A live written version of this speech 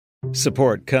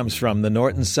Support comes from the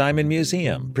Norton Simon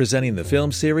Museum, presenting the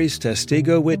film series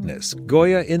Testigo Witness,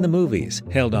 Goya in the Movies.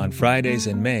 Held on Fridays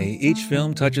in May, each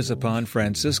film touches upon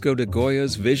Francisco de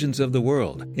Goya's visions of the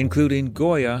world, including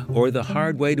Goya or The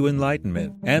Hard Way to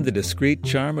Enlightenment and the discreet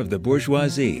charm of the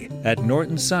bourgeoisie at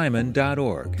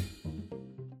nortonsimon.org.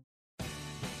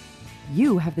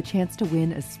 You have the chance to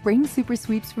win a spring super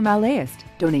sweeps from LAist.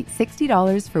 Donate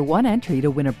 $60 for one entry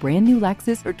to win a brand new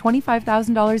Lexus or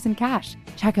 $25,000 in cash.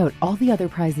 Check out all the other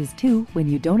prizes too when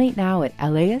you donate now at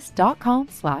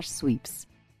laist.com/sweeps.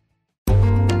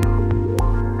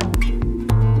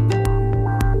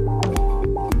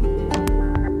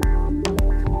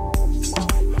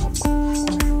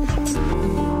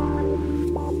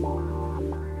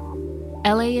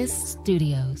 LAist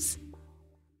Studios.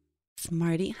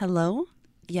 Marty, hello?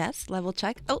 Yes, level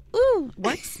check. Oh, ooh,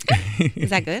 works.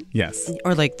 Is that good? Yes.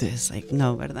 Or like this, like,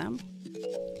 no, ¿verdad?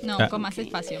 No, con más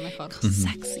espacio, mejor.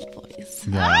 Sexy voice.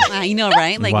 Yeah. I know,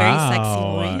 right? Like, very sexy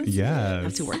voice. Yes. I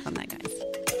have to work on that, guys.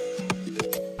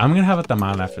 I'm going to have a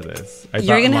tamal after this.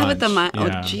 You're going to have a tamal?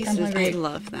 Yeah. Oh, Jesus, I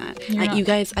love that. You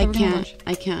guys, I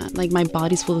can't. Like, my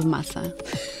body's full of masa.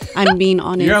 I'm being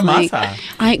honest. You're a like,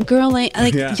 masa. Girl, like,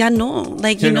 Yeah. ya no.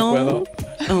 Like, you know.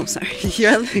 Oh, sorry.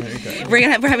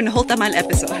 We're having a whole tamal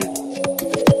episode.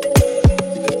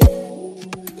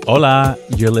 Hola,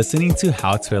 you're listening to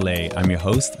How to LA. I'm your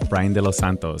host, Brian De Los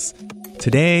Santos.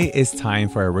 Today is time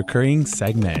for a recurring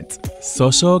segment,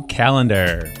 Social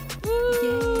Calendar.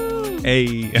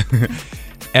 Hey.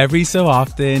 Every so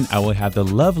often, I will have the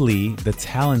lovely, the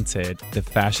talented, the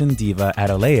fashion diva at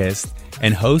LAist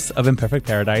and host of Imperfect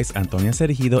Paradise, Antonia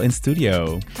Cereijido, in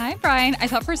studio. Hi, Brian. I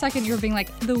thought for a second you were being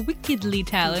like the wickedly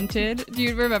talented. Do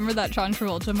you remember that John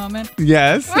Travolta moment?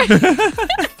 Yes.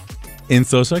 In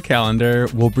Social Calendar,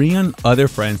 we'll bring on other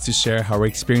friends to share how we're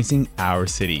experiencing our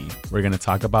city. We're going to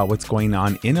talk about what's going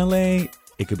on in LA.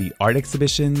 It could be art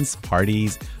exhibitions,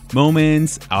 parties,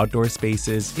 moments, outdoor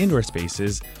spaces, indoor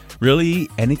spaces, really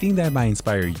anything that might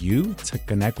inspire you to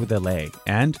connect with LA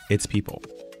and its people.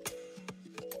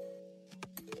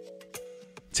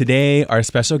 Today, our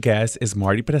special guest is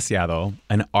Marty Preciado,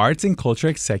 an arts and culture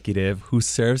executive who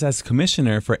serves as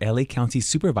commissioner for LA County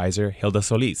Supervisor Hilda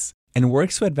Solis and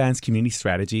works to advance community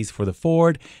strategies for the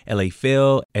Ford, LA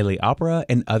Phil, LA Opera,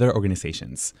 and other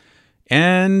organizations.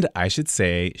 And I should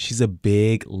say, she's a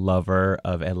big lover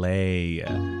of LA.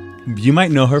 You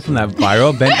might know her from that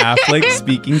viral Ben Affleck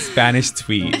speaking Spanish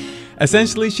tweet.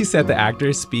 Essentially, she said the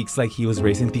actor speaks like he was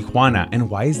raised in Tijuana. And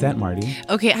why is that, Marty?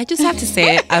 Okay, I just have to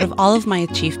say it. Out of all of my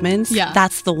achievements,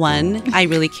 that's the one I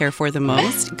really care for the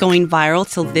most. Going viral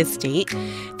till this date.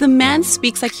 The man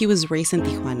speaks like he was raised in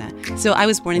Tijuana. So I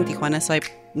was born in Tijuana, so I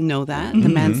know that. The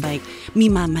man's like, mi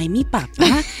mamá y mi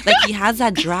papá. Like, he has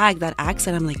that drag, that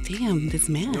accent. I'm like, damn, this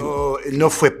man. No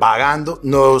fue pagando,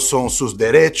 no son sus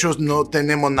derechos, no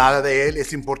tenemos nada de él.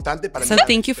 Es importante para So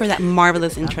thank you for that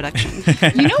marvelous introduction.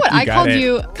 You know what I called it.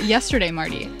 you yesterday,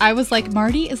 Marty? I was like,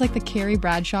 Marty is like the Carrie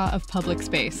Bradshaw of public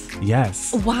space.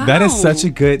 Yes. Wow. That is such a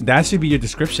good, that should be your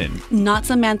description. Not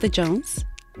Samantha Jones.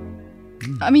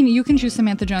 I mean, you can choose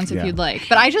Samantha Jones if Yeah. you'd like.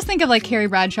 But I just think of like Carrie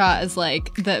Bradshaw as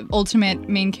like the ultimate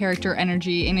main character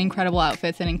energy in incredible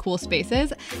outfits and in cool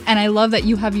spaces. And I love that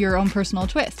you have your own personal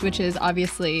twist, which is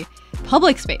obviously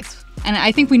public space. And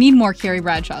I think we need more Carrie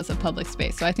Bradshaws of public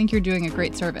space. So I think you're doing a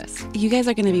great service. You guys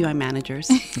are going to be my managers.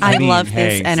 I mean, love hey,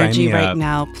 this sign energy me right up.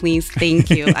 now. Please,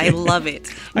 thank you. I love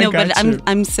it. I No, but got you.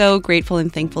 I'm so grateful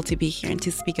and thankful to be here and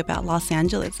to speak about Los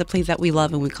Angeles, the place that we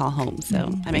love and we call home. So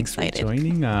I'm Thanks for excited.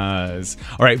 joining us.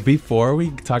 All right, before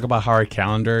we talk about how our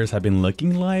calendars have been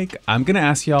looking like, I'm going to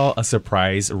ask y'all a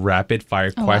surprise rapid fire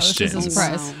question. Wow, this is a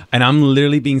surprise. Wow. And I'm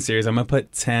literally being serious. I'm going to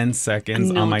put 10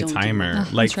 seconds No, on my don't do timer.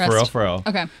 that. Like, I'm stressed. for real.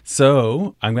 Okay. So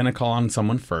I'm going to call on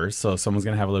someone first. So someone's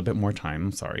going to have a little bit more time.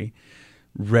 I'm sorry.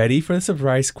 Ready for the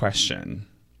surprise question.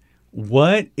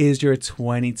 What is your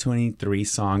 2023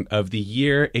 song of the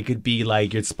year? It could be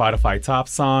like your Spotify top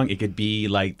song. It could be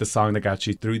like the song that got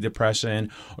you through depression,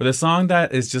 or the song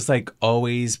that is just like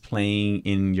always playing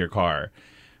in your car.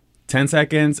 10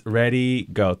 seconds. Ready,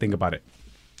 go. Think about it.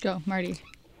 Go, Marty.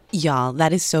 Y'all,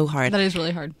 that is so hard. That is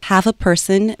really hard. Have a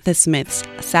Person, The Smiths.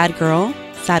 Sad girl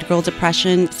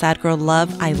depression, sad girl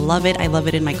love. I love it. I love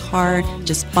it in my car,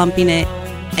 just bumping it.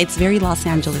 It's very Los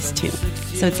Angeles too.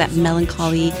 So it's that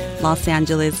melancholy Los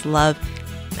Angeles love.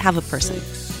 Have a Person,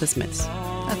 The Smiths.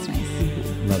 That's nice.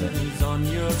 Love it.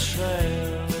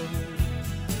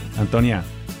 Antonia.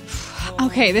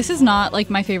 Okay, this is not like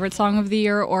my favorite song of the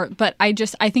year, but I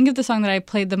think of the song that I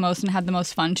played the most and had the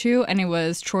most fun to, and it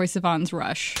was Troye Sivan's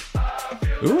Rush.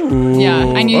 Ooh. Yeah,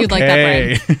 I knew you'd like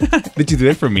that, Brian. Did you do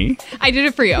it for me? I did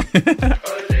it for you.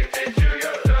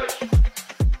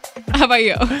 about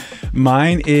you?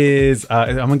 Mine is,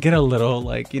 I'm going to get a little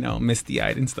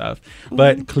misty-eyed and stuff.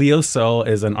 But Cleo Sol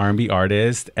is an R&B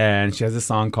artist, and she has a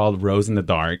song called Rose in the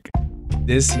Dark.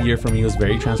 This year for me was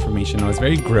very transformational. It was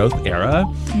very growth era.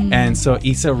 And so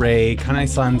Issa Rae kind of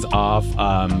signs off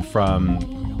from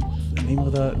the name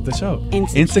of the show?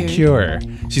 Insecure.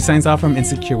 She signs off from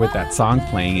Insecure with that song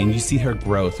playing, and you see her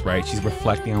growth, right? She's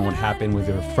reflecting on what happened with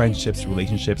her friendships,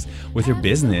 relationships, with her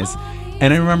business.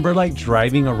 And I remember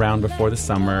driving around before the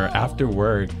summer after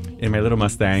work in my little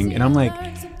Mustang, and I'm like,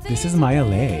 this is my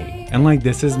LA, and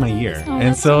this is my year.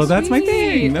 And so that's my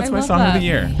thing. That's my song of the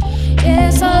year.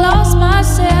 Yes, I lost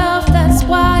myself, that's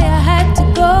why I had to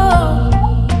go.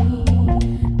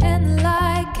 And the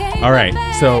light came. All right,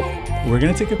 so we're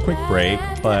going to take a quick break,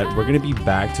 but we're going to be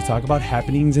back to talk about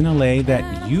happenings in LA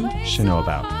that you should know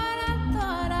about.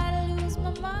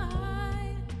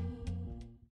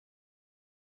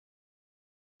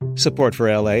 Support for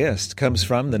LAist comes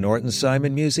from the Norton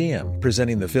Simon Museum,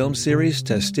 presenting the film series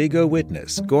Testigo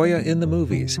Witness, Goya in the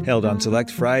Movies, held on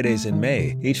select Fridays in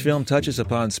May. Each film touches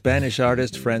upon Spanish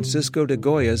artist Francisco de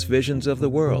Goya's visions of the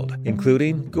world,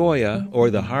 including Goya, or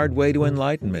The Hard Way to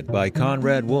Enlightenment by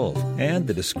Conrad Wolf, and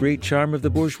The Discreet Charm of the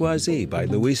Bourgeoisie by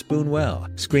Luis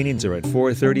Buñuel. Screenings are at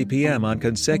 4:30 p.m. on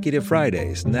consecutive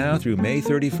Fridays, now through May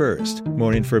 31st.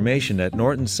 More information at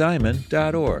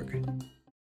nortonsimon.org.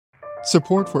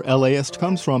 Support for LAist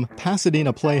comes from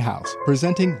Pasadena Playhouse,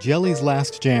 presenting Jelly's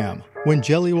Last Jam. When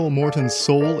Jelly Roll Morton's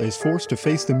soul is forced to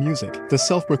face the music, the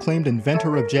self-proclaimed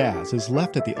inventor of jazz is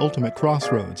left at the ultimate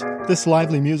crossroads. This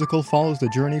lively musical follows the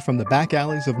journey from the back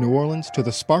alleys of New Orleans to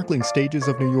the sparkling stages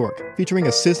of New York, featuring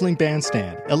a sizzling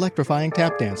bandstand, electrifying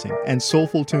tap dancing, and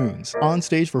soulful tunes. On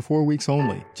stage for 4 weeks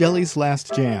only. Jelly's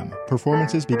Last Jam.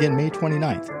 Performances begin May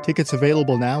 29th. Tickets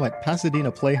available now at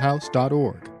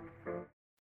PasadenaPlayhouse.org.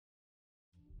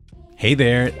 Hey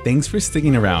there, thanks for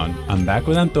sticking around. I'm back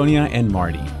with Antonia and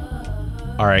Marty.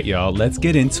 All right, y'all, let's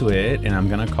get into it. And I'm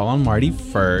going to call on Marty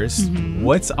first.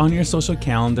 What's on your social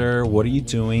calendar? What are you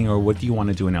doing, or what do you want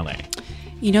to do in LA?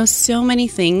 You know, so many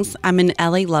things. I'm an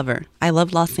LA lover. I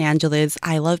love Los Angeles.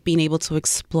 I love being able to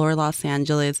explore Los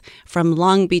Angeles from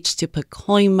Long Beach to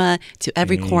Pacoima to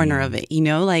every corner of it,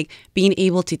 being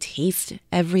able to taste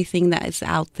everything that is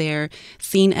out there,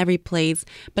 seeing every place.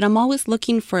 But I'm always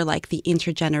looking for the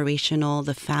intergenerational,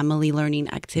 the family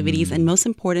learning activities, and most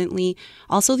importantly,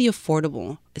 also the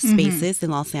affordable spaces in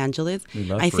Los Angeles.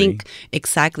 I think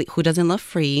exactly, who doesn't love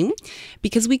free?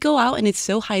 Because we go out and it's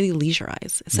so highly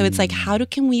leisureized. So it's how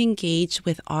can we engage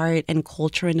with art and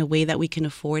culture in a way that we can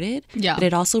afford it? Yeah. But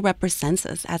it also represents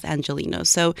us as Angelinos.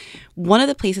 So one of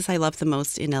the places I love the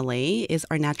most in LA is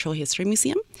our Natural History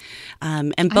Museum.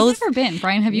 And both. I've never been.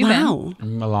 Brian, have you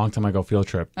been? A long time ago, field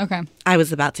trip. Okay. I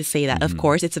was about to say that, of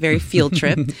course. It's a very field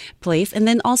trip place. And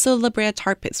then also La Brea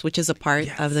Tar Pits, which is a part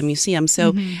of the museum.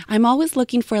 So I'm always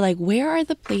looking for where are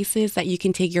the places that you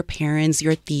can take your parents,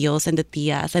 your tios and the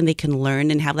tias, and they can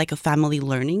learn and have a family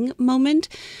learning moment.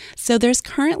 So there's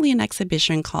currently an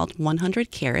exhibition called 100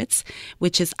 Carats,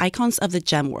 which is icons of the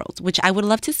gem world, which I would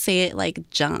love to say it like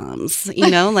gems, the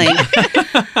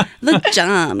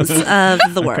gems of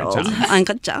the world.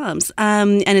 Uncut gems.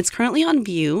 And it's currently on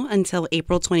view until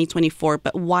April 2024.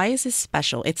 But why is this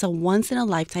special? It's a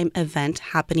once-in-a-lifetime event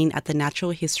happening at the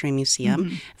Natural History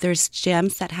Museum. There's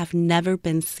gems that have never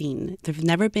been seen. They've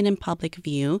never been in public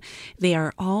view. They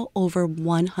are all over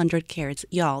 100 carats.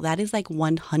 Y'all, that is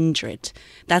 100.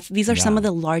 These are some of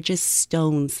the largest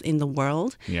stones in the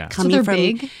world. Yeah. Coming so they're from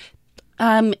big?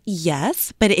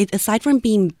 Yes, but aside from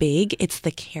being big, it's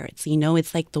the carats.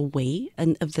 It's the weight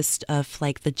of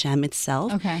the gem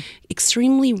itself. Okay.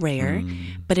 Extremely rare,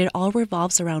 but it all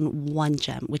revolves around one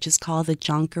gem, which is called the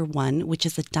Jonker 1, which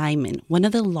is a diamond, one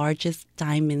of the largest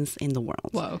diamonds in the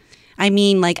world. Whoa. I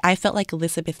mean, I felt like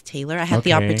Elizabeth Taylor. I had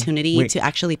the opportunity to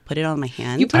actually put it on my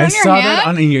hand. You put it on your saw hand? that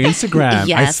on your Instagram.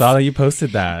 Yes. I saw that you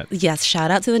posted that. Yes,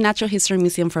 shout out to the Natural History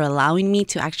Museum for allowing me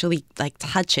to actually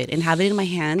touch it and have it in my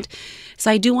hand. So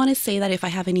I do want to say that if I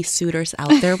have any suitors out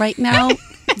there right now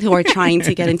who are trying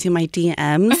to get into my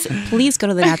DMs, please go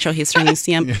to the Natural History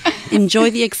Museum, enjoy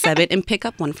the exhibit, and pick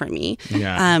up one for me.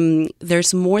 Yeah.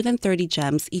 There's more than 30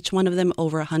 gems, each one of them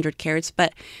over 100 carats.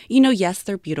 But, yes,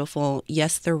 they're beautiful.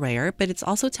 Yes, they're rare. But it's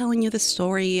also telling you the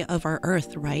story of our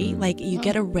Earth, right? You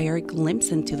get a rare glimpse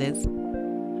into this.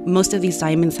 Most of these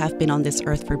diamonds have been on this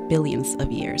earth for billions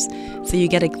of years. So you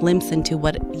get a glimpse into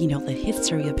what, the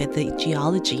history of it, the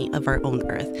geology of our own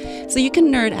earth. So you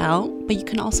can nerd out, but you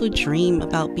can also dream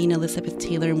about being Elizabeth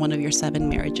Taylor in one of your 7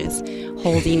 marriages,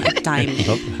 holding a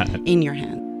diamond in your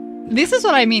hand. This is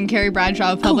what I mean, Carrie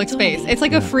Bradshaw of public space. It's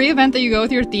like a free event that you go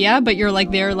with your tia, but you're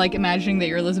like there, like imagining that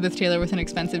you're Elizabeth Taylor with an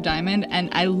expensive diamond, and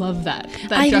I love that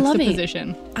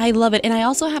juxtaposition. I love it. And I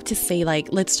also have to say, like,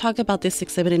 let's talk about this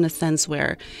exhibit in a sense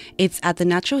where it's at the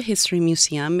Natural History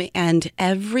Museum, and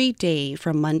every day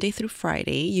from Monday through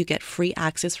Friday, you get free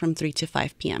access from 3 to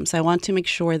 5 p.m. So I want to make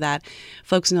sure that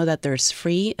folks know that there's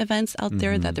free events out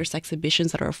there, that there's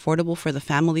exhibitions that are affordable for the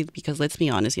family, because let's be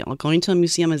honest, y'all, going to a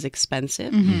museum is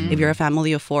expensive. If you're a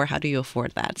family of 4, how do you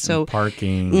afford that? So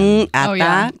parking. For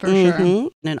sure.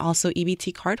 And also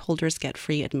EBT card holders get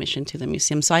free admission to the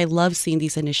museum. So I love seeing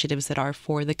these initiatives that are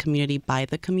for the community, by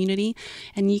the community,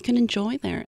 and you can enjoy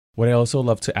there. What I also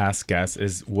love to ask guests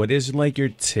is, what is like your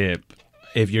tip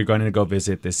if you're going to go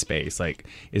visit this space? Like,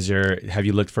 have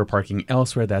you looked for parking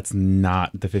elsewhere that's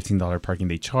not the $15 parking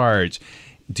they charge?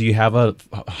 Do you have a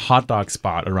hot dog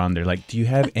spot around there? Like, do you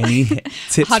have any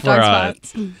tips hot for dog us?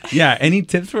 spots. Yeah, any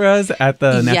tips for us at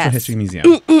the Natural History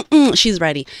Museum? She's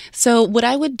ready. So what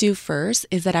I would do first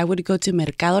is that I would go to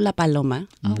Mercado La Paloma.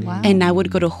 Oh, wow. And I would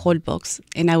go to Holbox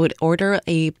and I would order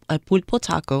a pulpo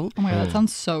taco. Oh my God, that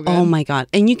sounds so good. Oh my God.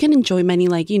 And you can enjoy many,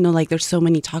 like, like there's so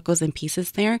many tacos and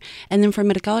pieces there. And then from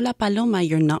Mercado La Paloma,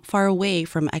 you're not far away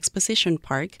from Exposition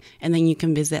Park. And then you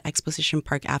can visit Exposition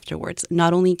Park afterwards.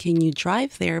 Not only can you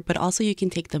drive there, but also you can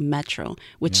take the metro,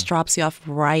 which drops you off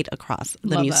right across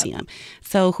the museum.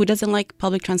 So who doesn't like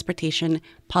public transportation,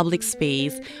 public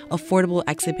space, affordable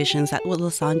exhibitions at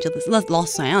Los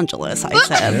Angeles, I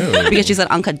said, because she said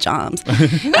Uncut Gems.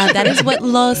 That is what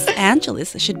Los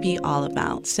Angeles should be all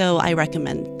about. So I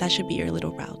recommend that should be your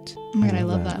little route. Oh my God, I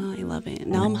love that. Oh, I love it.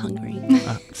 Now I'm hungry.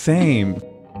 Same.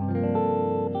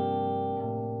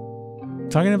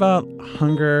 Talking about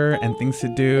hunger and things to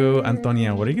do,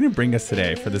 Antonia, what are you going to bring us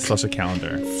today for the social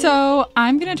calendar? So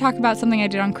I'm going to talk about something I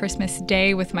did on Christmas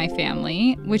Day with my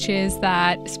family, which is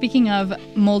that, speaking of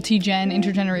multi-gen,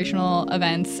 intergenerational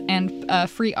events and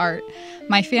free art,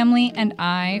 my family and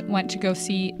I went to go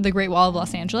see the Great Wall of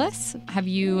Los Angeles. Have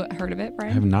you heard of it,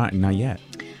 Brian? I have not yet.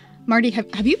 Marty,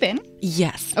 have you been?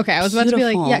 Yes. Okay, I was about to be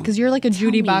like, yeah, because you're like a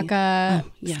Judy Baca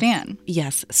stan.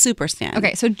 Yes, super stan.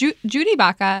 Okay, so Judy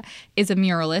Baca is a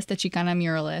muralist, a Chicana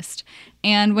muralist.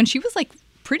 And when she was like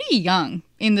pretty young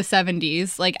in the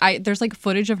 70s, like there's like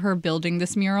footage of her building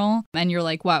this mural. And you're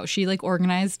like, wow, she like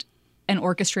organized and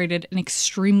orchestrated an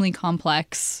extremely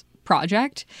complex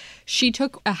project. She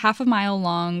took a 1/2 mile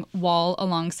long wall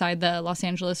alongside the Los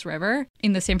Angeles River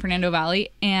in the San Fernando Valley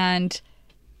and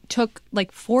took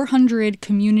like 400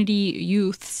 community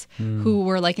youths who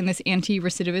were like in this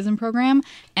anti-recidivism program,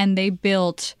 and they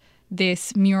built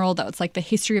this mural that's like the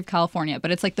history of California,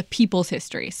 but it's like the people's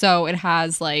history. So it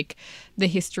has like the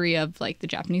history of like the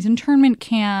Japanese internment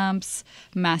camps,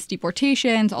 mass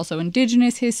deportations, also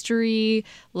indigenous history.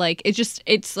 Like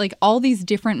it's like all these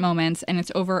different moments, and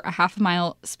it's over a 1/2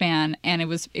 mile span. And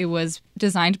it was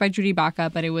designed by Judy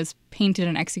Baca, but it was painted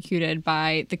and executed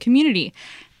by the community.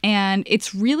 And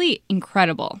it's really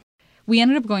incredible. We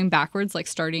ended up going backwards, like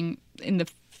starting in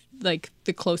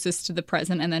the closest to the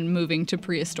present and then moving to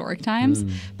prehistoric times.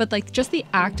 But like just the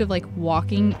act of like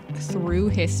walking through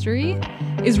history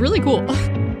is really cool.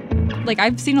 Like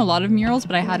I've seen a lot of murals,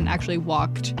 but I hadn't actually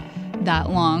walked that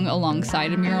long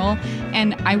alongside a mural.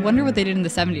 And I wonder what they did in the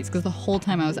 70s, because the whole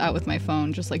time I was out with my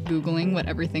phone just like Googling what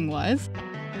everything was.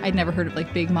 I'd never heard of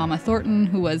like Big Mama Thornton,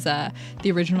 who was the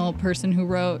original person who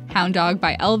wrote Hound Dog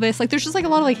by Elvis. Like there's just like a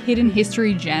lot of like hidden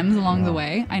history gems along the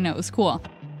way. I know, it was cool.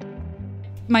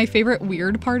 My favorite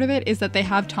weird part of it is that they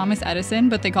have Thomas Edison,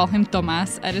 but they call him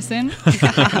Tomás Edison.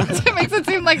 So it makes it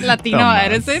seem like Latino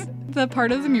Edison. The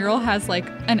part of the mural has like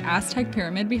an Aztec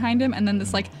pyramid behind him, and then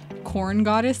this like corn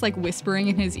goddess like whispering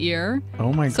in his ear.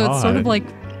 Oh my God. So it's sort of like,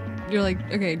 you're like,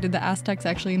 okay, did the Aztecs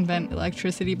actually invent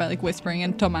electricity by like whispering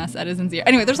in Thomas Edison's ear?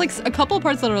 Anyway, there's like a couple of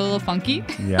parts that are a little funky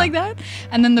like that.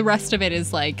 And then the rest of it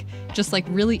is like just like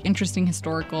really interesting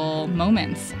historical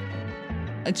moments.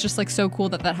 It's just like so cool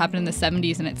that happened in the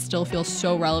 70s and it still feels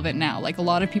so relevant now. Like a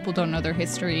lot of people don't know their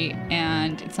history,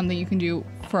 and it's something you can do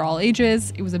for all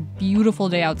ages. It was a beautiful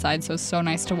day outside, so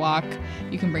nice to walk.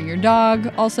 You can bring your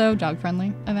dog, also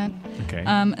dog-friendly event. Okay.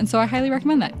 And so I highly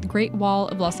recommend that. Great Wall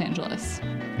of Los Angeles.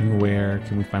 And where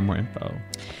can we find more info?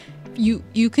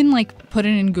 You can like put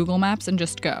it in Google Maps and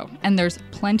just go. And there's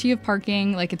plenty of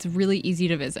parking. Like it's really easy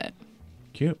to visit.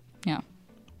 Cute. Yeah.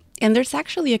 And there's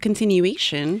actually a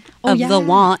continuation of the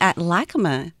wall at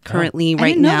LACMA currently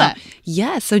right now. That.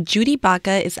 Yeah, so Judy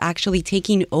Baca is actually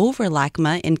taking over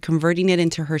LACMA and converting it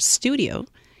into her studio.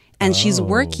 And she's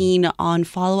working on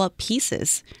follow-up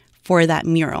pieces for that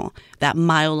mural, that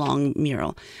mile-long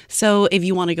mural. So if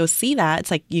you want to go see that, it's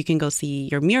like you can go see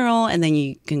your mural and then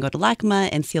you can go to LACMA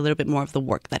and see a little bit more of the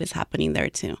work that is happening there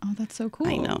too. Oh, that's so cool.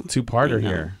 I know. Two-parter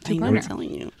here. I know, I'm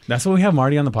telling you. That's why we have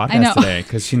Marty on the podcast today,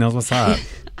 because she knows what's up.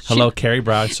 Hello, Carrie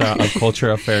Bradshaw of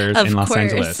Culture Affairs in Los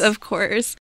Angeles. Of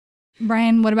course.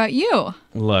 Brian, what about you?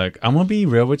 Look, I'm going to be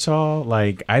real with y'all.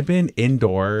 Like, I've been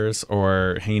indoors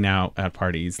or hanging out at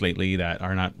parties lately that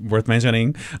are not worth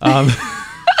mentioning.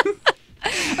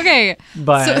 Okay,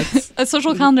 but so, a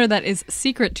social calendar that is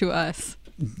secret to us.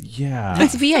 Yeah.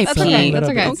 It's VIP. That's okay. That's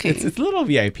okay. It's a little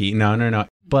VIP. No.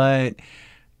 But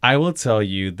I will tell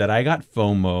you that I got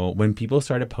FOMO when people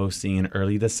started posting in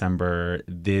early December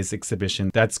this exhibition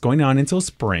that's going on until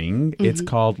spring. Mm-hmm. It's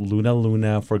called Luna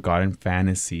Luna Forgotten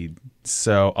Fantasy.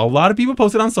 So a lot of people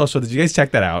posted on social. Did you guys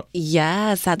check that out?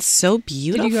 Yes, that's so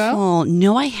beautiful. Did you go?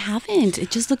 No, I haven't.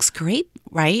 It just looks great,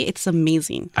 right? It's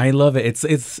amazing. I love it.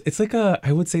 It's like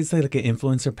I would say it's like an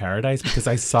influencer paradise, because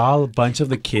I saw a bunch of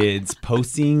the kids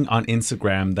posting on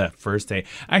Instagram that first day.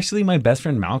 Actually, my best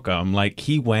friend Malcolm, like,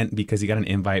 he went because he got an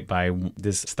invite by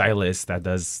this stylist that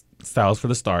does styles for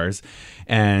the stars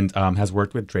and has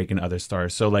worked with Drake and other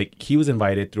stars. So like he was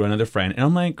invited through another friend, and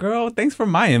I'm like, girl, thanks for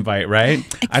my invite, right?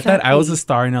 Exactly. I thought I was a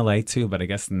star in LA too, but I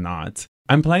guess not.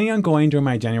 I'm planning on going during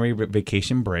my January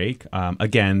vacation break.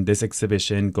 Again, this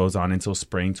exhibition goes on until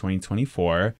spring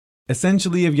 2024.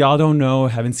 Essentially, if y'all don't know,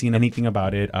 haven't seen anything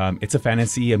about it, it's a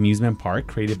fantasy amusement park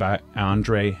created by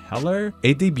Andre Heller.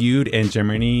 It debuted in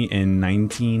Germany in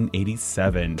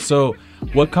 1987. So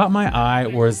what caught my eye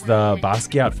was the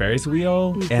Basquiat Ferris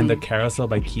wheel and the carousel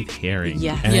by Keith Haring.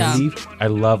 Yeah. And I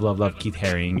love Keith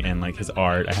Haring and like his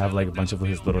art. I have like a bunch of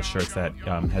his little shirts that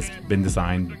has been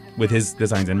designed with his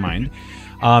designs in mind.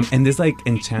 And this like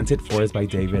Enchanted Forest by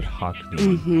David Hockney.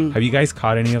 Mm-hmm. Have you guys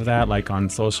caught any of that like on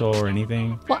social or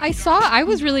anything? Well, I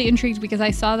was really intrigued because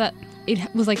I saw that it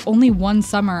was like only one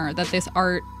summer that this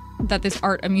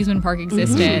art amusement park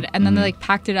existed, and then they like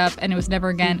packed it up and it was never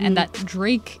again, and that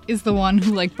Drake is the one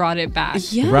who like brought it back.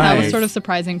 Yeah. Right. That was sort of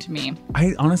surprising to me.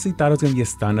 I honestly thought it was gonna be a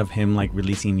stunt of him like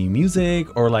releasing new music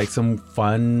or like some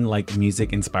fun like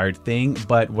music inspired thing,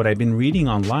 but what I've been reading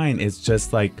online is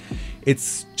just like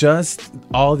it's just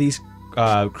all these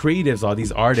creatives, all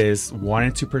these artists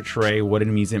wanted to portray what an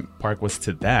amusement park was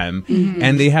to them,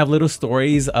 and they have little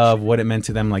stories of what it meant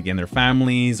to them like in their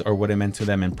families or what it meant to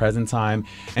them in present time.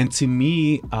 And to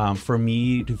me, for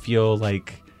me to feel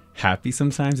like happy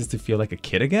sometimes is to feel like a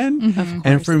kid again,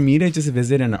 and for me to just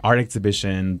visit an art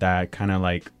exhibition that kind of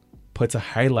like puts a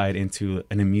highlight into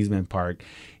an amusement park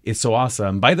is so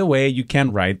awesome. By the way, you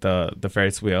can't ride the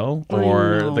Ferris wheel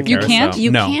or the carousel. You can't?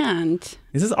 You can't.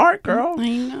 This is art, girl. I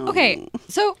know. Okay,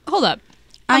 so hold up.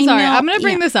 I'm sorry. I'm going to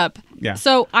bring this up. Yeah.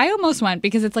 So I almost went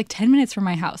because it's like 10 minutes from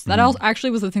my house. That actually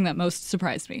was the thing that most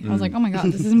surprised me. I was like, oh my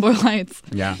God, this is in Boyle Heights.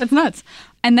 Yeah. That's nuts.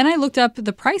 And then I looked up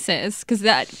the prices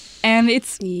and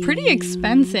it's pretty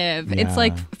expensive. Yeah. It's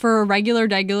like for a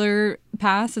regular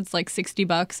pass, it's like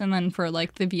 $60. And then for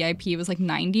like the VIP, it was like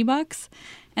 $90.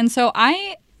 And so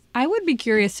I would be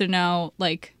curious to know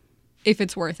like if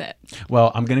it's worth it.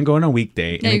 Well, I'm going to go on a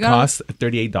weekday and it costs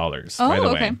 $38, by the way.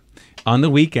 Okay. On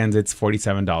the weekends, it's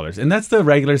 $47. And that's the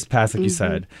regular pass, like you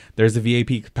said. There's the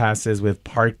VIP passes with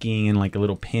parking and like a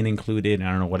little pin included. And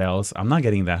I don't know what else. I'm not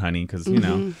getting that, honey, because, you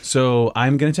know. So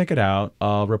I'm going to check it out.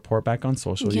 I'll report back on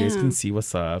social. You guys can see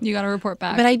what's up. You got to report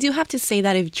back. But I do have to say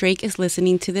that if Drake is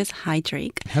listening to this, hi,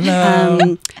 Drake.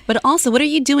 Hello. But also, what are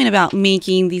you doing about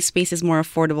making these spaces more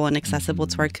affordable and accessible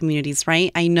to our communities,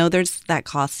 right? I know there's that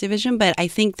cost division, but I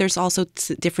think there's also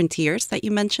different tiers that you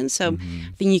mentioned. So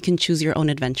I think you can choose your own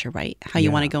adventure, right? How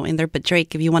you want to go in there. But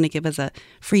Drake, if you want to give us a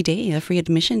free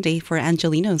admission day for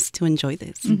Angelinos to enjoy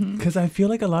this. Because I feel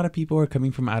like a lot of people are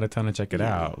coming from out of town to check it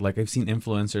out. Like I've seen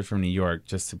influencers from New York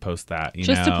just to post that, you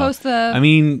know. To post the... I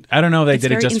mean, I don't know if they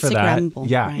did it just for that.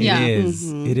 Yeah, right? It is.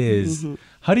 It is.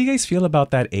 How do you guys feel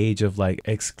about that age of like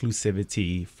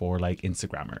exclusivity for like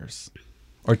Instagrammers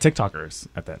or TikTokers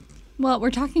at that? Well,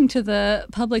 we're talking to the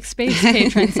public space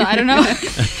patron, so I don't know.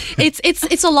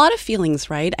 It's a lot of feelings,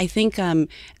 right? I think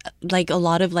like a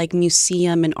lot of like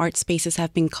museum and art spaces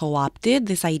have been co-opted,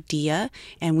 this idea,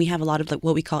 and we have a lot of like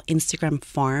what we call Instagram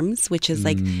farms, which is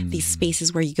like these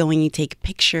spaces where you go and you take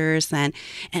pictures and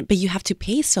but you have to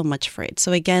pay so much for it.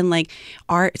 So again, like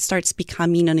art starts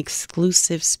becoming an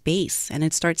exclusive space, and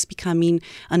it starts becoming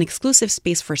an exclusive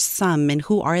space for some, and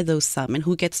who are those some, and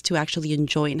who gets to actually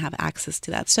enjoy and have access to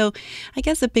that. So I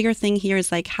guess the bigger thing here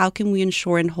is like, how can we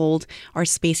ensure and hold our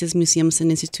spaces, museums, and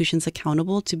institutions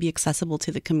accountable to be accessible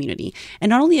to the community? And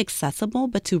not only accessible,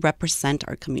 but to represent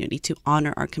our community, to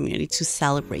honor our community, to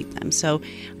celebrate them. So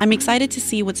I'm excited to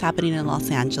see what's happening in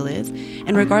Los Angeles.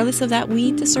 And regardless of that,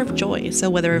 we deserve joy. So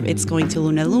whether it's going to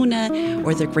Luna Luna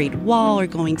or the Great Wall or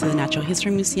going to the Natural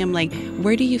History Museum, like,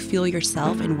 where do you feel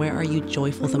yourself and where are you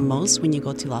joyful the most when you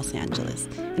go to Los Angeles?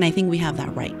 And I think we have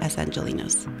that right as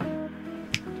Angelinos.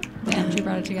 Yeah, she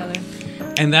brought it together.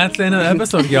 And that's the end of the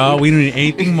episode, y'all. We don't need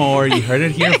anything more. You heard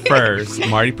it here first.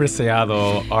 Marty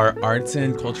Preciado, our arts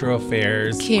and cultural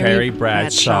affairs, Carrie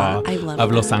Bradshaw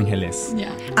of Los Angeles.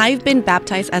 Yeah. I've been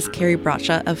baptized as Carrie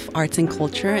Bradshaw of Arts and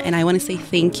Culture, and I want to say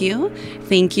thank you.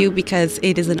 Thank you, because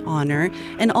it is an honor.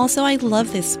 And also, I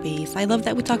love this space. I love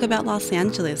that we talk about Los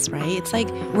Angeles, right? It's like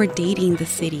we're dating the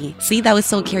city. See, that was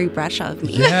so Carrie Bradshaw of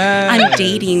me. Yes. I'm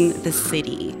dating the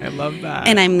city. I love that.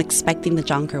 And I'm expecting the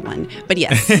Jonker one. But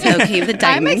yes, okay, the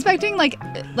diamond. I'm expecting like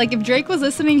if Drake was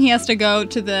listening, he has to go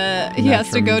to the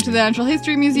Natural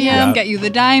History Museum, get you the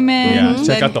diamond. Yeah,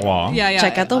 check out the wall.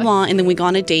 Check out the wall, and then we go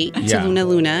on a date to Luna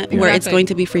Luna, where it's going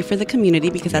to be free for the community,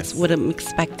 because that's what I'm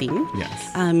expecting.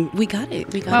 Yes. We got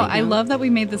it. Wow, I love that we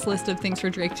made this list of things for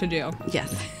Drake to do.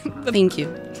 Yes. Thank you.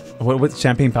 What's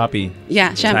Champagne Papi?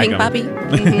 Yeah, Champagne Papi.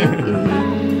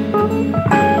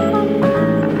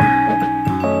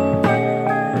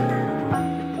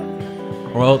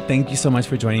 Well, thank you so much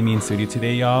for joining me in studio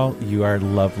today, y'all. You are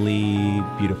lovely,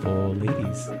 beautiful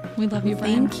ladies. We love you,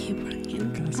 Brian. Thank you,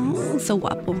 Brian. Gracias. Oh, so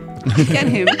guapo. Get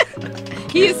him.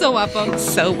 He is so guapo.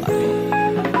 So guapo.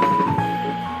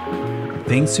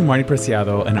 Thanks to Marty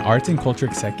Preciado, an arts and culture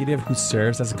executive who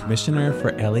serves as a commissioner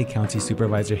for LA County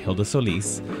Supervisor Hilda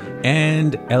Solis,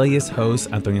 and LAist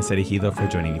host Antonia Cerejido for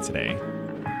joining me today.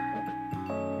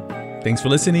 Thanks for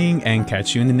listening, and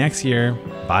catch you in the next year.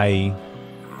 Bye.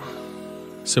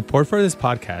 Support for this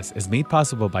podcast is made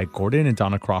possible by Gordon and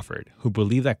Donna Crawford, who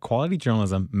believe that quality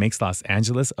journalism makes Los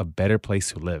Angeles a better place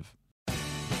to live.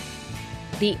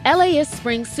 The LAist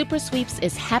Spring Super Sweeps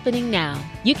is happening now.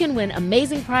 You can win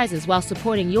amazing prizes while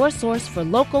supporting your source for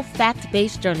local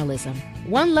fact-based journalism.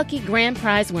 One lucky grand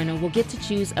prize winner will get to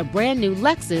choose a brand new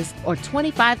Lexus or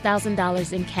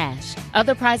 $25,000 in cash.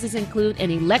 Other prizes include an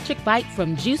electric bike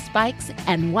from Juice Bikes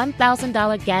and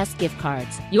 $1,000 gas gift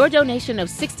cards. Your donation of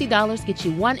 $60 gets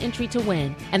you one entry to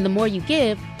win, and the more you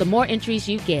give, the more entries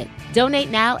you get. Donate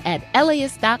now at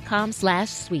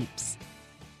LAist.com/sweeps.